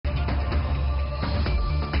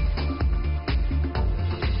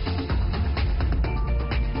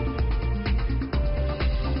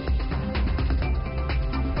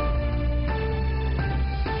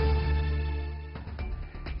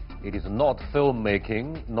not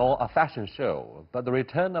filmmaking nor a fashion show, but the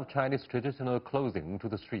return of Chinese traditional clothing to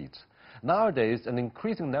the streets. Nowadays, an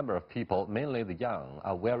increasing number of people, mainly the young,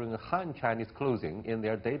 are wearing Han Chinese clothing in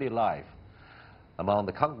their daily life. Among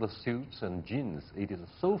the countless suits and jeans, it is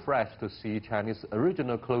so fresh to see Chinese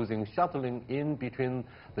original clothing shuttling in between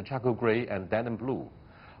the charcoal gray and denim blue.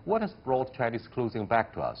 What has brought Chinese clothing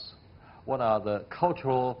back to us? What are the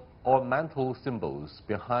cultural or mental symbols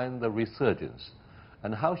behind the resurgence?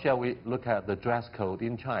 And how shall we look at the dress code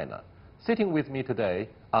in China? Sitting with me today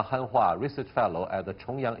are Han Hua, Research Fellow at the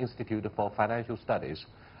Chongyang Institute for Financial Studies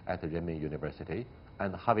at Renmin University,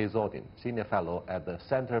 and Harvey Zordin, Senior Fellow at the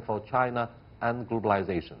Center for China and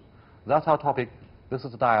Globalization. That's our topic. This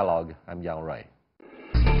is Dialogue. I'm Yang Rui.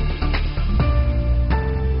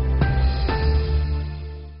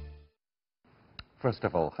 First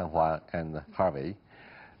of all, Han Hua and Harvey,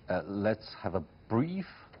 let's have a brief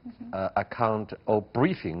account or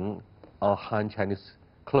briefing on Han Chinese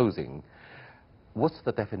clothing. What's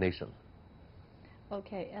the definition?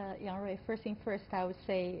 Okay, Yang Rui, first thing first, I would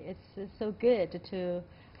say it's so good to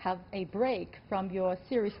have a break from your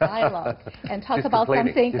serious dialogue and talk about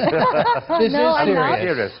something. No, I'm not.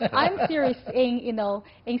 Serious. I'm serious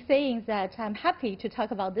in saying that I'm happy to talk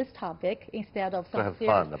about this topic instead of some to have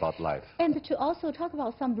serious fun about life. And to also talk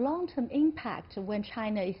about some long-term impact when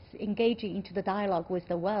China is engaging into the dialogue with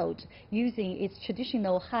the world using its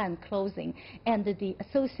traditional Han clothing and the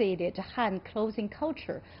associated Han clothing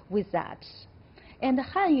culture with that. And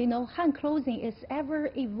Han, Han clothing is ever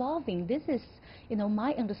evolving. This is,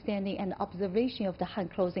 my understanding and observation of the Han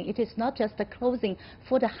clothing. It is not just the clothing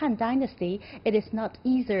for the Han dynasty. It is not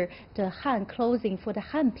either the Han clothing for the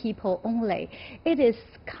Han people only. It is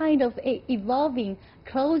kind of a evolving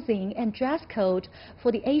clothing and dress code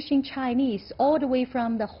for the Asian Chinese, all the way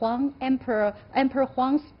from the Emperor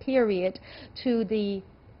Huang's period to the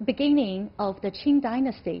beginning of the Qing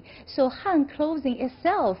dynasty. So Han clothing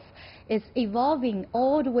itself is evolving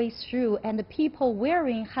all the way through, and the people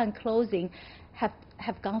wearing Han clothing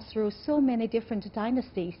have gone through so many different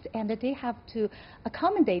dynasties, and they have to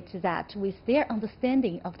accommodate that with their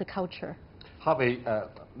understanding of the culture. Harvey,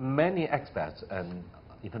 many experts and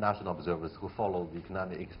international observers who follow the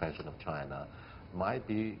economic expansion of China might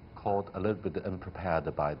be caught a little bit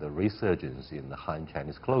unprepared by the resurgence in the Han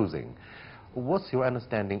Chinese clothing. What's your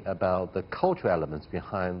understanding about the cultural elements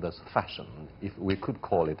behind this fashion, if we could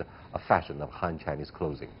call it a fashion of Han Chinese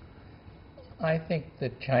clothing? I think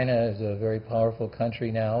that China is a very powerful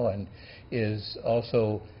country now, and is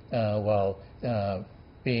also, while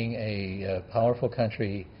being a powerful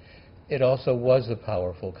country, it also was a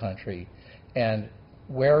powerful country. And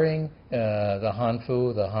wearing the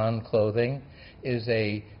Hanfu, the Han clothing, is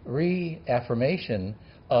a reaffirmation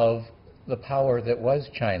of the power that was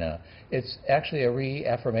China. It's actually a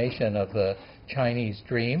reaffirmation of the Chinese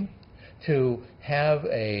dream to have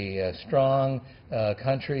a strong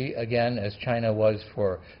country again, as China was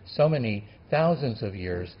for so many thousands of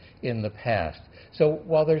years in the past. So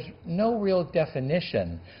while there's no real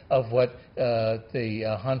definition of what the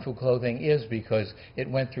Hanfu clothing is, because it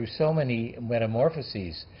went through so many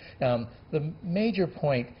metamorphoses, the major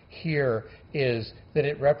point here is that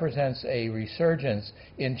it represents a resurgence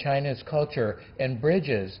in China's culture and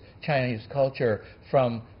bridges Chinese culture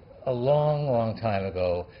from a long, long time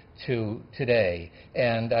ago to today.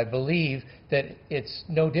 And I believe that it's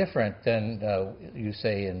no different than you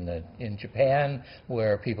say in Japan,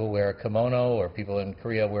 where people wear a kimono, or people in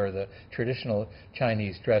Korea wear the traditional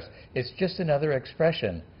Chinese dress. It's just another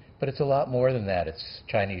expression, but it's a lot more than that. It's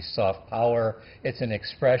Chinese soft power. It's an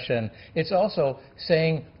expression. It's also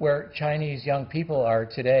saying where Chinese young people are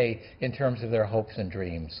today in terms of their hopes and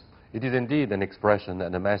dreams. It is indeed an expression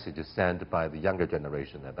and a message sent by the younger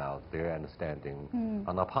generation about their understanding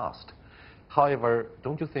on our past. However,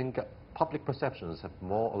 don't you think public perceptions have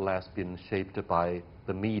more or less been shaped by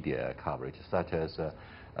the media coverage, such as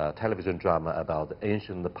television drama about the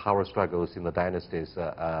ancient power struggles in the dynasties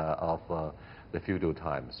of the feudal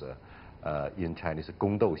times in Chinese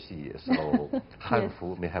gongdou xi? So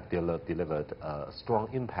Hanfu may have delivered a strong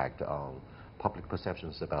impact on public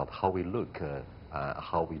perceptions about how we looked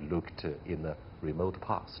in the remote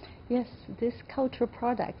past. Yes, these cultural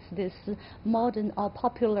products, these modern or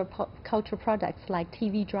popular cultural products like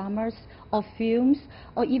TV dramas or films,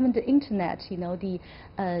 or even the internet, the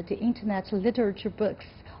internet literature books,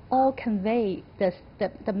 all convey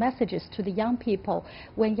the messages to the young people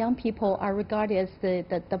when young people are regarded as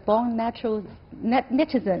the born natural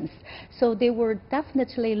netizens. So they will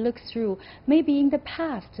definitely look through. Maybe in the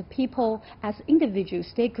past, people as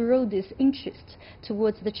individuals, they grew this interest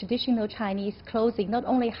towards the traditional Chinese clothing, not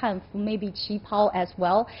only hanfu, maybe qipao as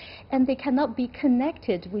well, and they cannot be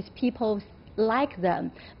connected with people like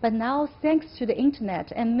them. But now, thanks to the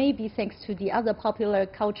internet and maybe thanks to the other popular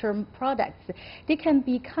culture products, they can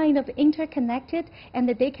be kind of interconnected, and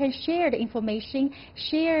that they can share the information,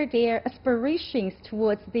 share their aspirations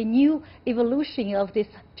towards the new evolution of this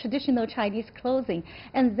traditional Chinese clothing,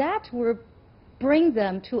 and that will bring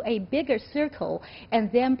them to a bigger circle,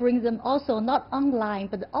 and then bring them also not online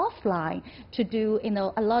but offline to do, you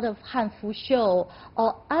know, a lot of hanfu show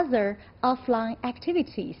or other offline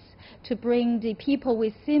activities to bring the people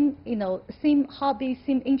with same, you know, same hobbies,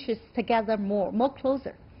 same interests together more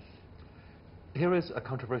closer. Here is a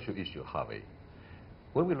controversial issue, Harvey.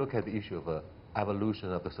 When we look at the issue of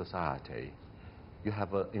evolution of the society, you have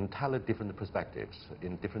entirely different perspectives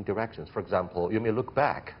in different directions. For example, you may look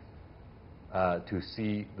back to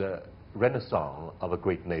see the renaissance of a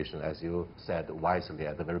great nation, as you said wisely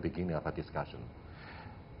at the very beginning of our discussion.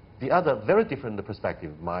 The other very different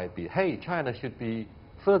perspective might be, hey, China should be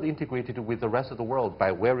further integrated with the rest of the world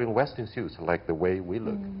by wearing Western suits like the way we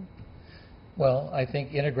look. Well, I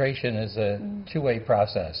think integration is a two-way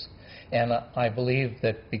process. And I believe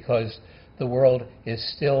that because the world is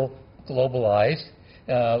still globalized,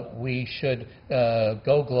 we should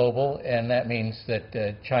go global, and that means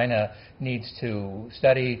that China needs to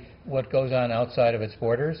study what goes on outside of its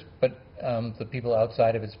borders, but the people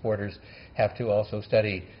outside of its borders have to also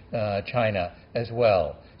study China as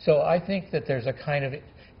well. So I think that there's a kind of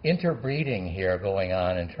interbreeding here going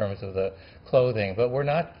on in terms of the clothing, but we're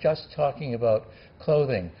not just talking about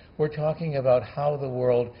clothing. We're talking about how the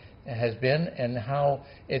world has been and how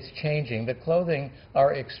it's changing. The clothing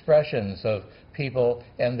are expressions of people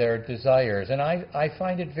and their desires, and I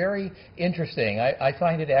find it very interesting. I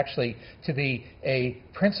find it actually to be a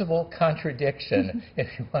principal contradiction, if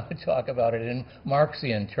you want to talk about it in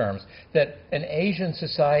Marxian terms, that an Asian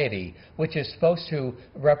society, which is supposed to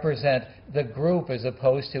represent the group as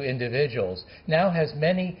opposed to individuals, now has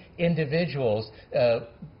many individuals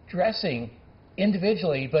dressing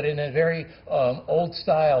individually, but in a very old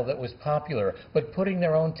style that was popular, but putting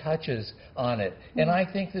their own touches on it. And I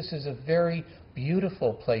think this is a very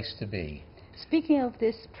beautiful place to be. Speaking of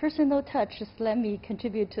this personal touch, just let me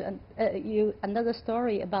contribute to you another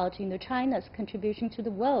story about, you know, China's contribution to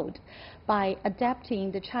the world by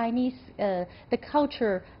adapting the Chinese, the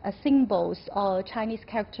culture symbols or Chinese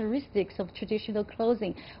characteristics of traditional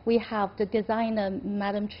clothing. We have the designer,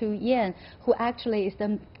 Madam Chu Yan, who actually is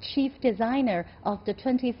the chief designer of the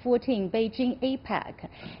 2014 Beijing APEC.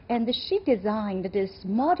 And she designed this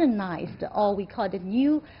modernized, or we call it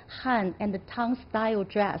new Han and the Tang style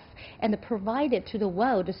dress, and provided to the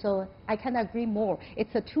world. So I cannot agree more.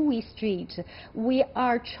 It's a two-way street. We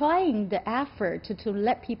are trying the effort to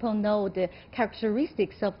let people know the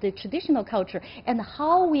characteristics of the traditional culture and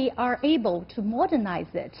how we are able to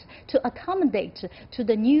modernize it to accommodate to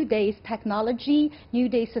the new day's technology, new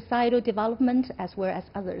day's societal development, as well as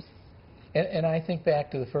others. And I think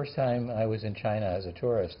back to the first time I was in China as a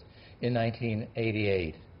tourist in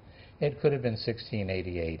 1988. It could have been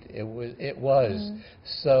 1688. It was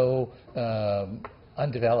so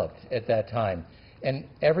undeveloped at that time. And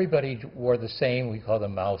everybody wore the same, we call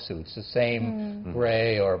them Mao suits, the same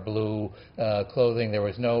gray or blue clothing. There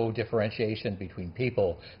was no differentiation between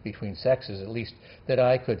people, between sexes, at least that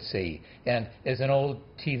I could see. And as an old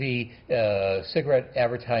TV cigarette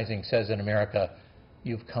advertising says in America,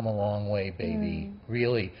 you've come a long way, baby.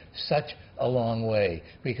 Really, such a long way.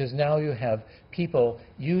 Because now you have people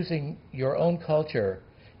using your own culture,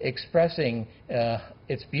 expressing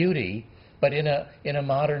its beauty, but in a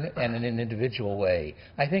modern and in an individual way.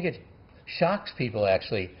 I think it shocks people,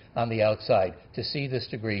 actually, on the outside to see this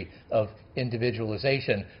degree of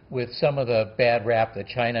individualization with some of the bad rap that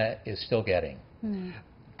China is still getting.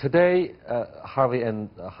 Today, Harvey and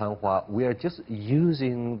Hanhua, we are just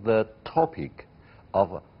using the topic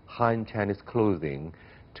of Han Chinese clothing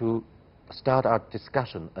to start our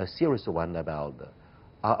discussion, a serious one about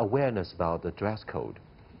our awareness about the dress code.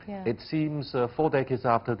 Yeah. It seems 4 decades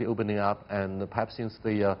after the opening up, and perhaps since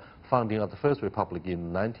the founding of the First Republic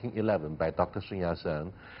in 1911 by Dr. Sun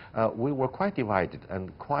Yat-sen, we were quite divided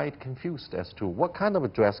and quite confused as to what kind of a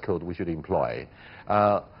dress code we should employ.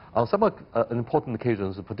 On some important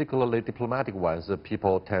occasions, particularly diplomatic ones,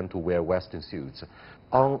 people tend to wear Western suits.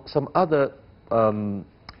 On some other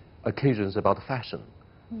occasions about fashion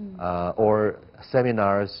or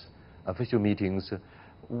seminars, official meetings,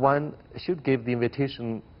 one should give the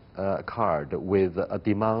invitation card with a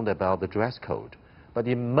demand about the dress code. But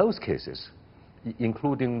in most cases,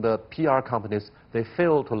 including the PR companies, they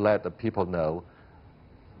fail to let the people know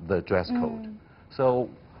the dress code. So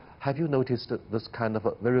have you noticed this kind of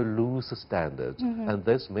a very loose standards, and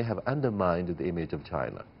this may have undermined the image of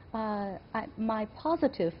China? My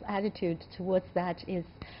positive attitude towards that is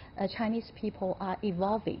Chinese people are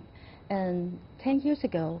evolving. And 10 years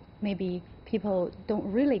ago, maybe people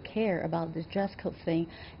don't really care about this dress code thing.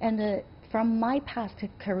 And from my past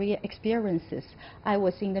career experiences, I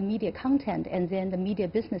was in the media content and then the media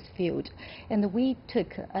business field, and we took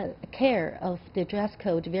care of the dress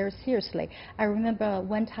code very seriously. I remember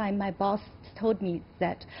one time my boss told me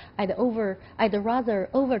that I'd rather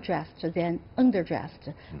overdressed than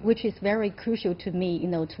underdressed, which is very crucial to me,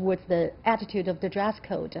 towards the attitude of the dress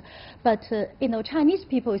code. But Chinese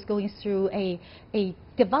people is going through a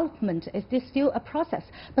development. Is this still a process?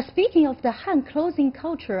 But speaking of the Han clothing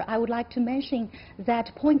culture, I would like to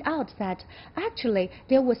point out that actually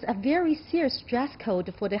there was a very serious dress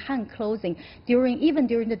code for the Han clothing even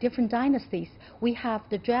during the different dynasties. We have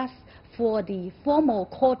the dress for the formal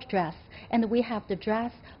court dress, and we have the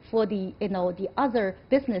dress for the other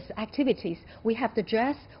business activities. We have the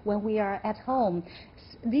dress when we are at home.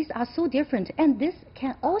 These are so different, and this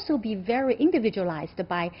can also be very individualized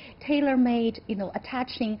by tailor-made,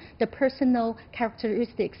 attaching the personal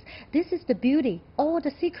characteristics. This is the beauty or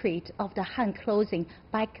the secret of the Han clothing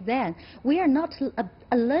back then. We are not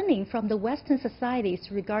learning from the Western societies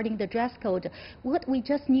regarding the dress code. What we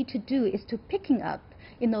just need to do is to picking up,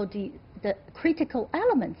 the critical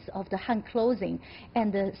elements of the Han clothing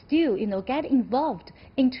and still, get involved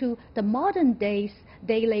into the modern days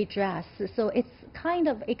daily dress. So it's kind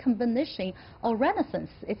of a combination or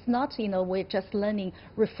renaissance. It's not, we're just learning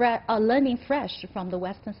fresh from the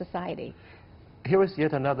Western society. Here is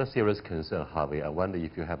yet another serious concern, Harvey. I wonder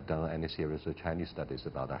if you have done any serious Chinese studies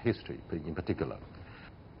about our history in particular.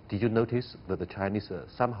 Did you notice that the Chinese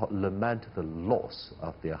somehow lament the loss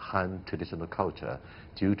of their Han traditional culture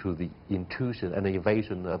due to the intrusion and the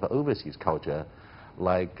invasion of overseas culture,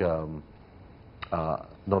 like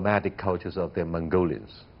nomadic cultures of the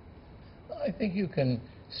Mongolians? I think you can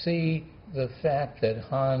see the fact that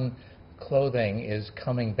Han clothing is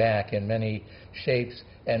coming back in many shapes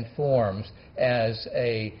and forms as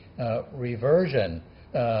a reversion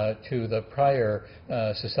to the prior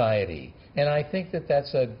society. And I think that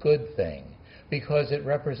that's a good thing, because it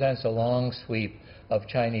represents a long sweep of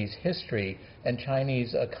Chinese history and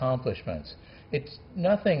Chinese accomplishments. It's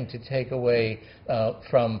nothing to take away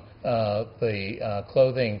from the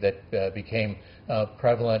clothing that became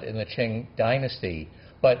prevalent in the Qing dynasty,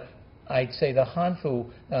 but I'd say the Hanfu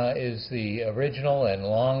is the original and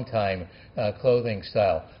long-time clothing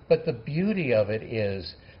style. But the beauty of it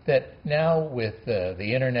is that now with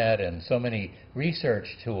the internet and so many research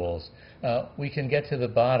tools, we can get to the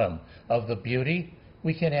bottom of the beauty.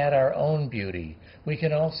 We can add our own beauty. We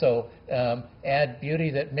can also add beauty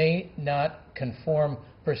that may not conform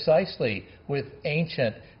precisely with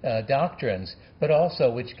ancient doctrines, but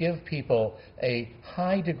also which give people a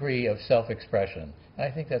high degree of self-expression. I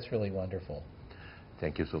think that's really wonderful.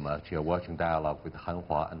 Thank you so much. You're watching Dialogue with Han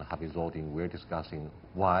Hua and Harvey Zordin. We're discussing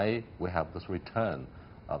why we have this return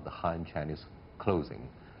of the Han Chinese clothing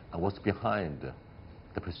and what's behind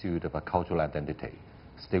the pursuit of a cultural identity.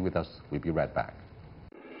 Stay with us. We'll be right back.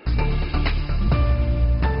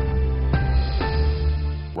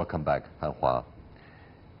 Welcome back, Han Hua.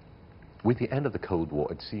 With the end of the Cold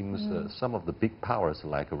War, it seems some of the big powers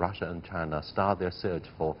like Russia and China start their search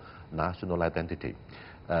for national identity,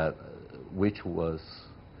 which was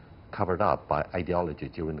covered up by ideology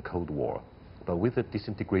during the Cold War. But with the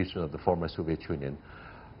disintegration of the former Soviet Union,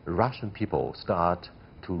 Russian people start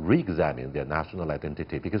to re-examine their national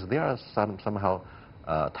identity because they are somehow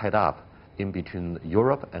tied up in between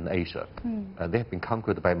Europe and Asia. They have been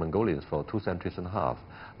conquered by Mongolians for 2.5 centuries.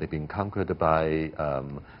 They've been conquered by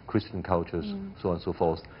Christian cultures, so on and so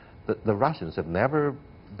forth. The Russians have never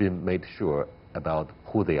been made sure about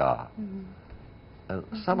who they are. And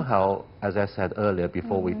somehow, as I said earlier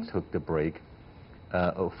before we took the break,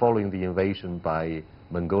 following the invasion by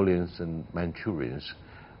Mongolians and Manchurians,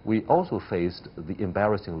 we also faced the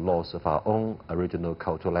embarrassing loss of our own original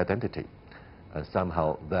cultural identity. And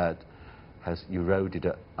somehow that has eroded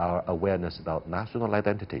our awareness about national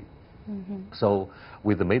identity. So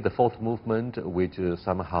with the May the 4th movement, which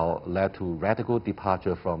somehow led to radical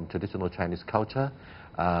departure from traditional Chinese culture,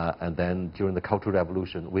 and then during the Cultural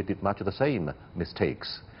Revolution, we did much of the same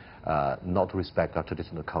mistakes, not to respect our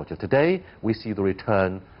traditional culture. Today, we see the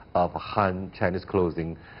return of Han Chinese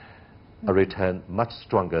clothing a return much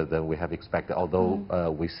stronger than we have expected,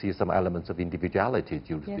 although we see some elements of individuality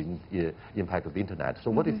due to the impact of the internet.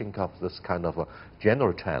 So what do you think of this kind of a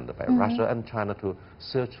general trend by Russia and China to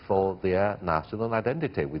search for their national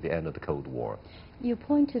identity with the end of the Cold War? You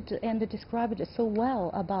pointed and described it so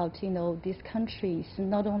well about, these countries,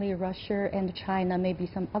 not only Russia and China, maybe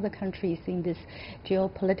some other countries in this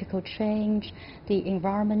geopolitical change, the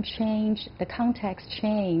environment change, the context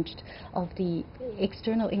changed of the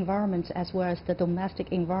external environment as well as the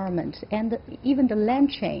domestic environment, and even the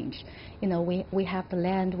land change. We have the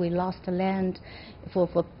land, we lost the land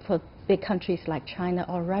for big countries like China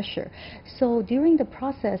or Russia. So during the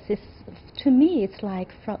process, to me, it's like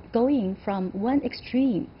going from one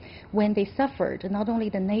extreme when they suffered, not only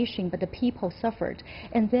the nation, but the people suffered,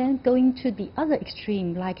 and then going to the other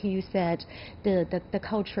extreme, like you said, the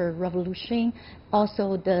culture revolution,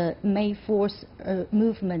 also the May 4th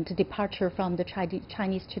movement, departure from the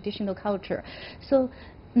Chinese traditional culture. So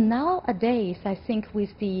nowadays, I think with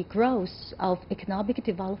the growth of economic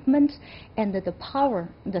development and the power,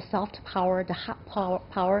 the soft power, the hard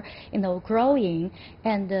power, growing,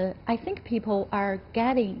 and I think people are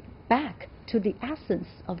getting back to the essence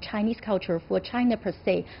of Chinese culture for China per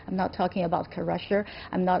se. I'm not talking about Russia.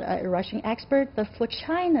 I'm not a Russian expert, but for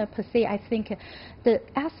China per se, I think the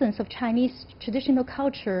essence of Chinese traditional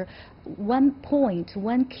culture, one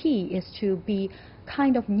key is to be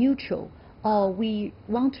kind of neutral. We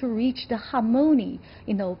want to reach the harmony,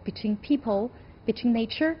 between people, between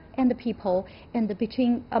nature and the people, and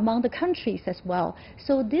among the countries as well.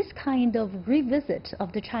 So this kind of revisit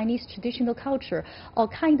of the Chinese traditional culture, or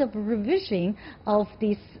kind of revision of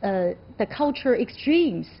these the culture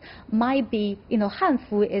extremes, might be,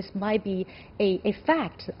 Hanfu might be a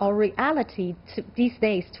fact or reality these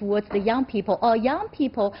days towards the young people. Or young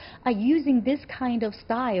people are using this kind of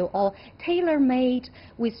style, or tailor-made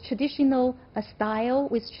with traditional style,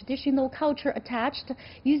 with traditional culture attached,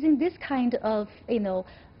 using this kind of,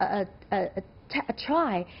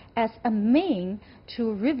 try as a mean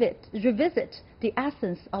to revisit the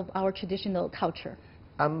essence of our traditional culture.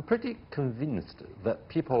 I'm pretty convinced that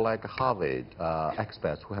people like Harvard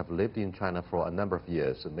experts who have lived in China for a number of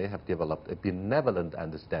years may have developed a benevolent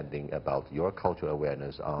understanding about your cultural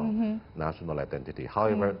awareness on national identity.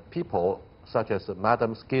 However, people such as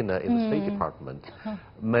Madam Skinner in the State Department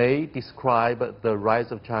may describe the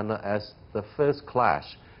rise of China as the first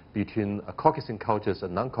clash between Caucasian cultures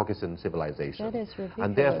and non-Caucasian civilizations. That is ridiculous.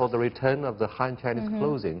 And therefore the return of the Han Chinese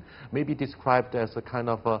clothing may be described as a kind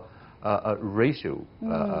of racial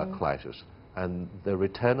clashes. And the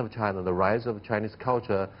return of China, the rise of Chinese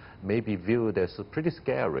culture may be viewed as pretty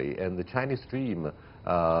scary, and the Chinese dream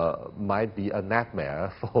might be a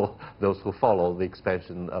nightmare for those who follow the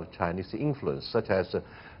expansion of Chinese influence, such as,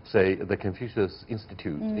 say, the Confucius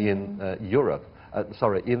Institute in Europe,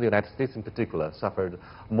 in the United States in particular, suffered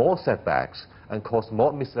more setbacks and caused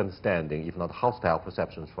more misunderstanding, if not hostile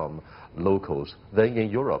perceptions from locals than in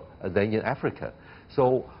Europe, than in Africa.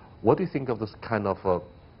 So what do you think of this kind of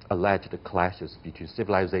alleged clashes between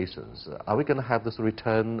civilizations? Are we going to have this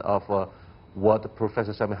return of what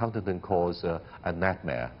Professor Samuel Huntington calls a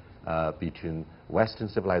nightmare between Western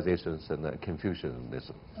civilizations and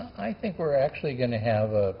Confucianism? I think we're actually going to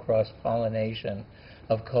have a cross-pollination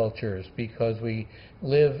of cultures, because we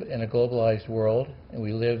live in a globalized world, and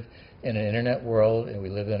we live in an internet world, and we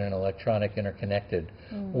live in an electronic interconnected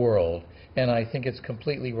world. And I think it's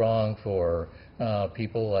completely wrong for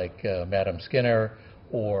people like Madam Skinner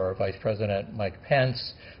or Vice President Mike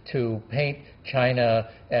Pence to paint China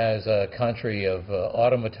as a country of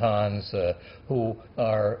automatons who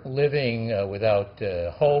are living without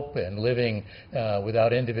hope, and living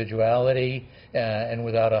without individuality, and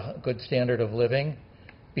without a good standard of living,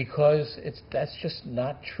 because that's just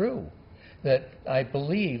not true. That I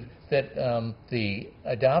believe that the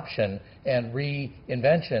adoption and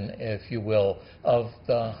reinvention, if you will, of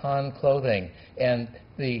the Han clothing and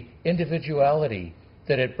the individuality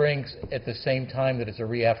that it brings at the same time that it's a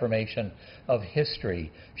reaffirmation of history,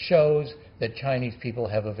 shows that Chinese people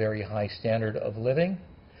have a very high standard of living,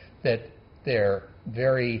 that they're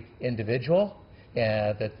very individual,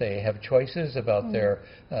 that they have choices about their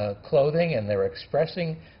clothing, and they're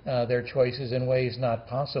expressing their choices in ways not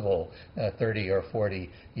possible 30 or 40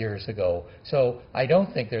 years ago. So I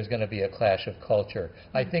don't think there's going to be a clash of culture.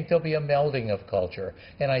 I think there'll be a melding of culture,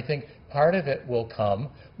 and I think part of it will come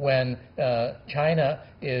when China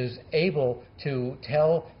is able to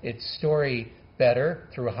tell its story better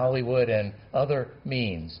through Hollywood and other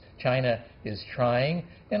means. China is trying,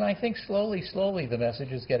 and I think slowly the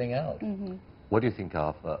message is getting out. What do you think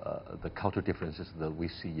of the cultural differences that we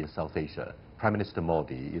see in South Asia? Prime Minister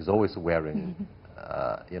Modi is always wearing,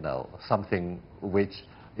 you know, something which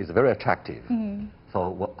is very attractive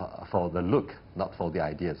for the look, not for the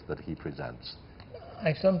ideas that he presents.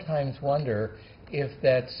 I sometimes wonder if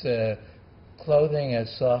that's clothing as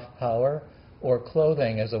soft power or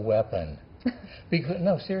clothing as a weapon. Because,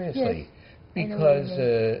 no, seriously. Yes, because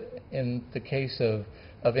in the case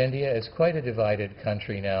of India, it's quite a divided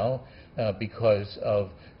country now because of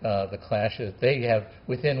the clashes. They have,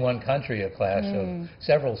 within one country, a clash of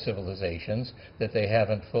several civilizations that they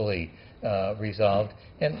haven't fully resolved.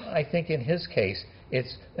 And I think in his case,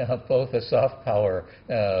 it's both a soft power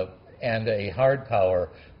and a hard power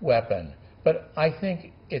weapon. But I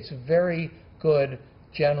think it's very good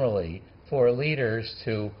generally for leaders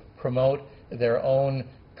to promote their own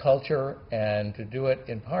culture and to do it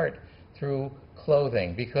in part through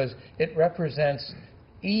clothing, because it represents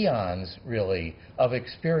eons, really, of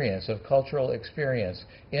experience, of cultural experience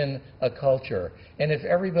in a culture. And if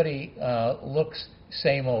everybody looks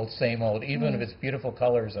same old, even if it's beautiful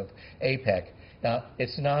colors of APEC,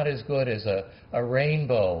 it's not as good as a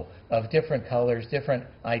rainbow of different colors, different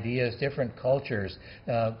ideas, different cultures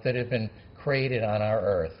that have been created on our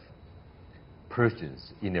earth.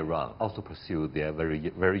 Persians in Iran also pursue their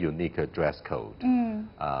very unique dress code.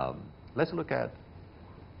 Let's look at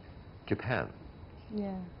Japan,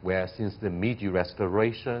 where since the Meiji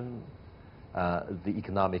Restoration, the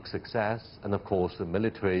economic success, and of course the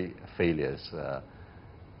military failures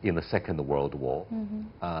in the Second World War.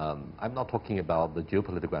 I'm not talking about the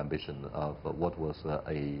geopolitical ambition of what was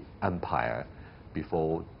an empire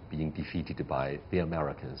before being defeated by the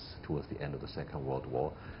Americans towards the end of the Second World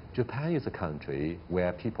War. Japan is a country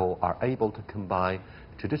where people are able to combine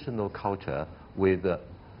traditional culture with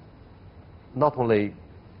not only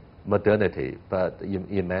modernity, but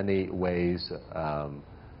in many ways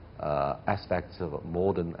aspects of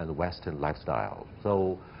modern and Western lifestyle.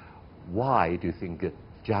 So why do you think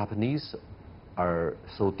Japanese are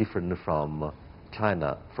so different from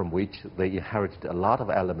China, from which they inherited a lot of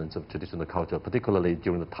elements of traditional culture, particularly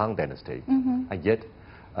during the Tang Dynasty, and yet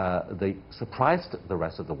they surprised the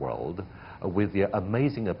rest of the world with their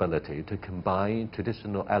amazing ability to combine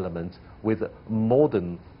traditional elements with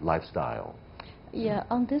modern lifestyle? Yeah,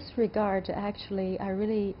 on this regard, actually, I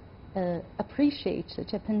really appreciate the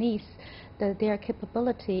Japanese, their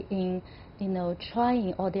capability in,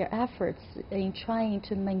 trying, or their efforts in trying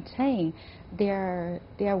to maintain their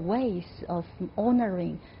ways of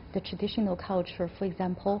honoring the traditional culture. For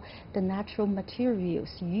example, the natural materials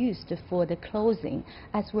used for the clothing,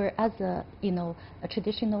 as well as a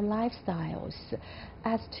traditional lifestyles.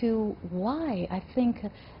 As to why, I think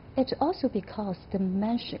it's also because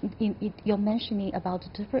you're mentioning about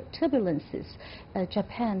the turbulences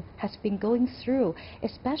Japan has been going through,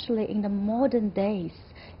 especially in the modern days.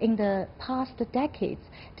 In the past decades,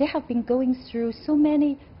 they have been going through so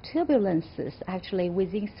many turbulences actually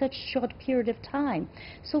within such short period of time.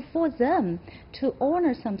 So for them to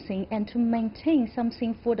honor something and to maintain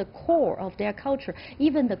something for the core of their culture,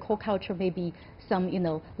 even the core culture may be some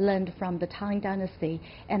learned from the Tang Dynasty,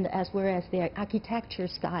 and as well as their architecture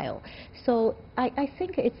style. So I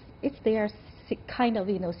think it's their kind of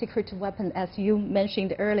secret weapon, as you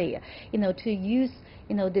mentioned earlier, to use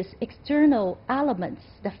these external elements,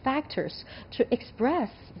 the factors, to express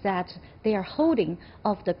that they are holding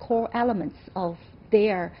of the core elements of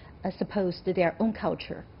their their own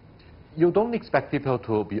culture. You don't expect people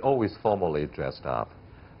to be always formally dressed up,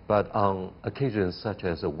 but on occasions such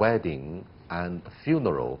as a wedding and a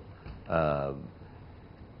funeral,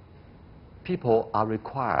 people are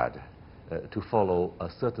required to follow a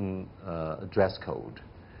certain dress code.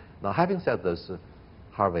 Now, having said this,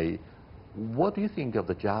 Harvey, what do you think of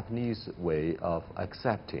the Japanese way of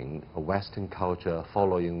accepting a Western culture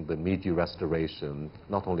following the Meiji Restoration,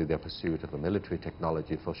 not only their pursuit of a military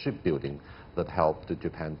technology for shipbuilding that helped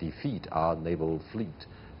Japan defeat our naval fleet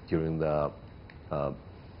during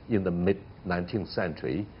in the mid-19th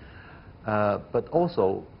century, but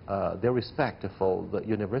also their respect for the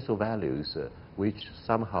universal values which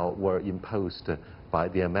somehow were imposed by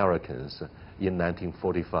the Americans in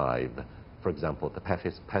 1945. For example, the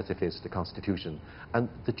pacifist constitution. And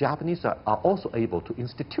the Japanese are also able to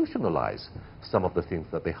institutionalize some of the things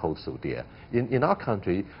that they hold so dear. In our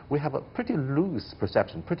country, we have a pretty loose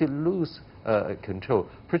perception, pretty loose control,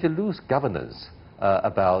 pretty loose governance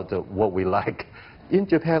about what we like. In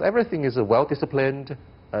Japan, everything is well-disciplined,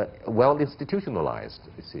 well-institutionalized,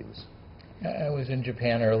 it seems. I was in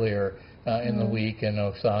Japan earlier in the week in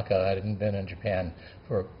Osaka. I hadn't been in Japan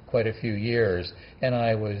for quite a few years, and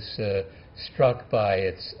I was struck by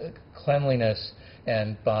its cleanliness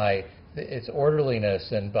and by its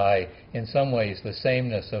orderliness and by, in some ways, the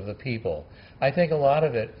sameness of the people. I think a lot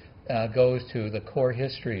of it goes to the core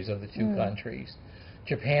histories of the two countries.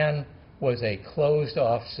 Japan was a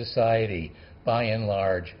closed-off society, by and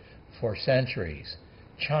large, for centuries.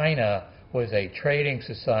 China was a trading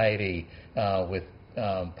society with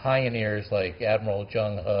pioneers like Admiral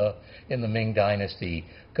Zheng He in the Ming Dynasty,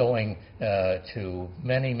 going to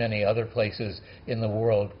many, many other places in the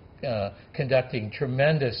world, conducting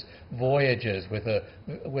tremendous voyages with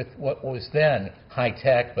what was then high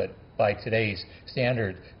tech, but by today's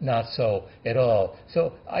standard, not so at all.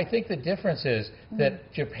 So I think the difference is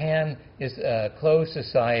that Japan is a closed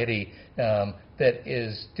society that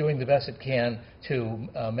is doing the best it can to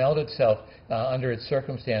meld itself under its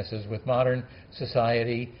circumstances with modern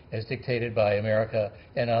society as dictated by America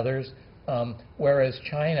and others. Whereas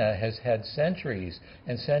China has had centuries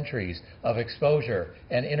and centuries of exposure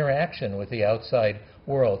and interaction with the outside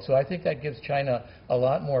world. So I think that gives China a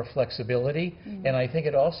lot more flexibility, and I think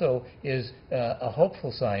it also is a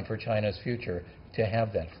hopeful sign for China's future to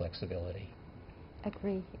have that flexibility.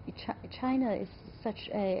 Agree. China is such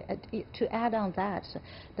to add on that,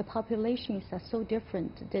 the populations are so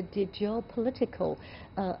different, the geopolitical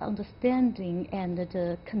understanding and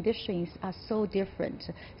the conditions are so different.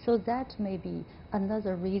 So that may be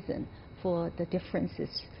another reason for the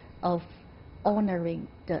differences of honoring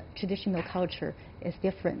the traditional culture is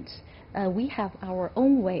different. We have our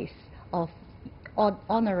own ways of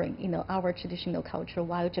honoring, our traditional culture,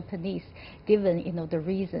 while Japanese, given, the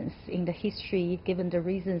reasons in the history, given the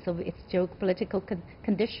reasons of its geopolitical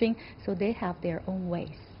condition, so they have their own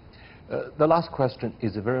ways. The last question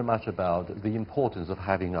is very much about the importance of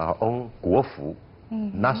having our own 国服,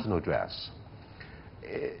 national dress.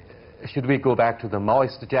 Should we go back to the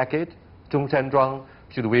Maoist jacket, 中山装?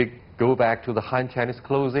 Should we go back to the Han Chinese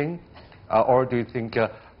clothing? Or do you think,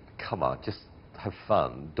 come on, just have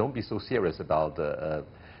fun. Don't be so serious about a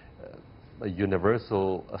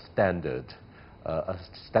universal standard, a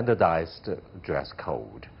standardized dress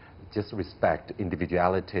code. Just respect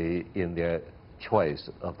individuality in their choice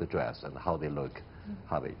of the dress and how they look.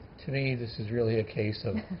 Harvey. To me, this is really a case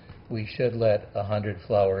of we should let 100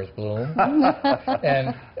 flowers bloom.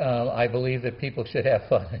 And I believe that people should have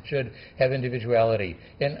fun and should have individuality.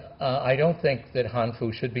 And I don't think that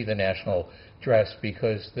Hanfu should be the national dress,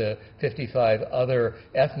 because the 55 other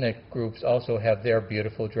ethnic groups also have their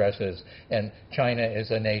beautiful dresses, and China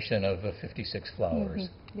is a nation of 56 flowers.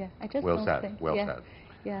 Yeah, I just well don't said. think. Well yeah. said.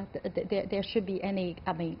 Yeah, there should be any,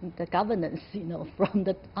 the governance,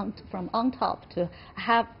 from on top to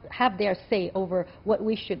have their say over what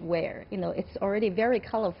we should wear. It's already very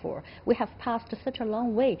colorful. We have passed such a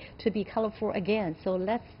long way to be colorful again, so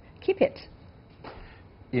let's keep it.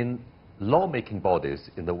 In lawmaking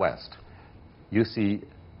bodies in the West, you see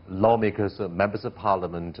lawmakers, members of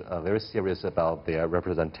parliament are very serious about their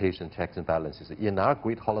representation, checks and balances. In our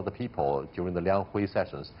Great Hall of the People, during the Lianghui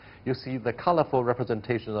sessions, you see the colorful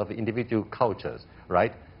representation of individual cultures,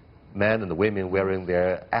 right? Men and women wearing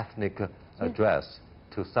their ethnic dress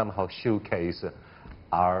to somehow showcase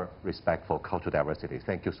our respect for cultural diversity.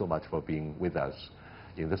 Thank you so much for being with us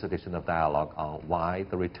in this edition of Dialogue on why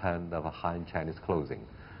the return of Han Chinese clothing.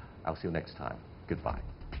 I'll see you next time. Goodbye.